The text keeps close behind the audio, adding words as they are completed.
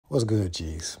What's good,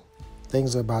 G's?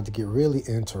 Things are about to get really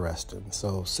interesting.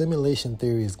 So simulation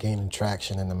theory is gaining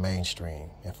traction in the mainstream.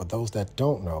 And for those that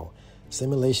don't know,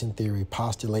 simulation theory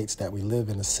postulates that we live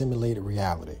in a simulated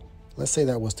reality. Let's say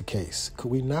that was the case.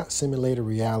 Could we not simulate a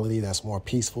reality that's more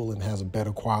peaceful and has a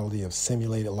better quality of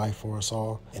simulated life for us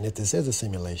all? And if this is a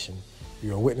simulation,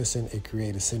 you are witnessing it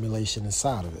create a simulation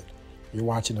inside of it. You're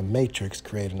watching a matrix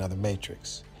create another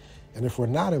matrix. And if we're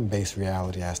not in base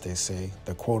reality, as they say,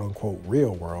 the quote-unquote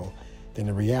real world, then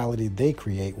the reality they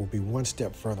create will be one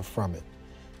step further from it.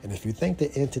 And if you think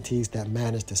the entities that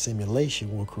manage the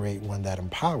simulation will create one that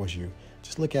empowers you,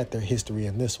 just look at their history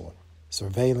in this one.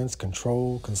 Surveillance,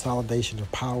 control, consolidation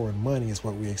of power and money is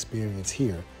what we experience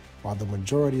here, while the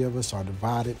majority of us are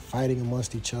divided, fighting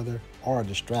amongst each other, or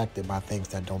distracted by things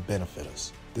that don't benefit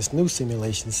us. This new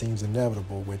simulation seems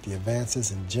inevitable with the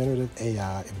advances in generative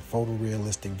AI and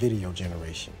photorealistic video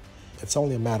generation. It's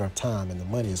only a matter of time and the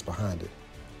money is behind it.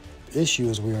 The issue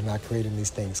is we are not creating these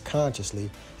things consciously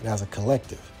and as a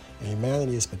collective, and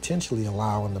humanity is potentially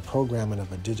allowing the programming of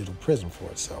a digital prison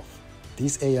for itself.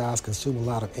 These AIs consume a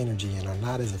lot of energy and are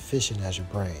not as efficient as your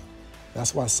brain.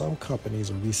 That's why some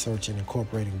companies are researching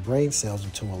incorporating brain cells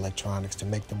into electronics to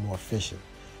make them more efficient.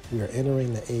 We are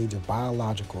entering the age of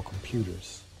biological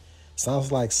computers.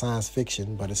 Sounds like science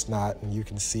fiction, but it's not, and you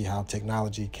can see how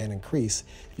technology can increase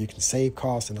if you can save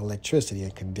costs in electricity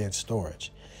and condense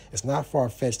storage. It's not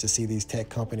far-fetched to see these tech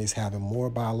companies having more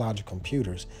biological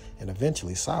computers and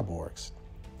eventually cyborgs.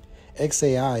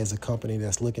 xAI is a company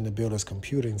that's looking to build its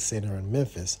computing center in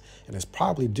Memphis, and it's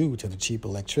probably due to the cheap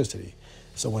electricity.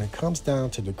 So when it comes down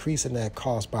to decreasing that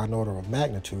cost by an order of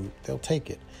magnitude, they'll take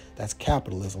it. That's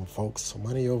capitalism, folks, so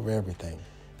money over everything.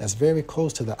 That's very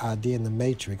close to the idea in the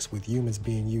Matrix with humans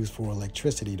being used for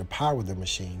electricity to power the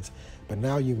machines, but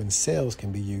now human cells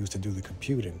can be used to do the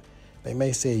computing. They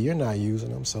may say you're not using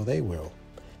them, so they will.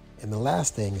 And the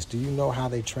last thing is, do you know how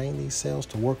they train these cells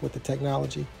to work with the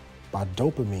technology? By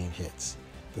dopamine hits.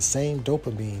 The same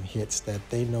dopamine hits that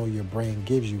they know your brain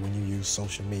gives you when you use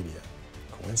social media.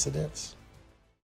 Coincidence?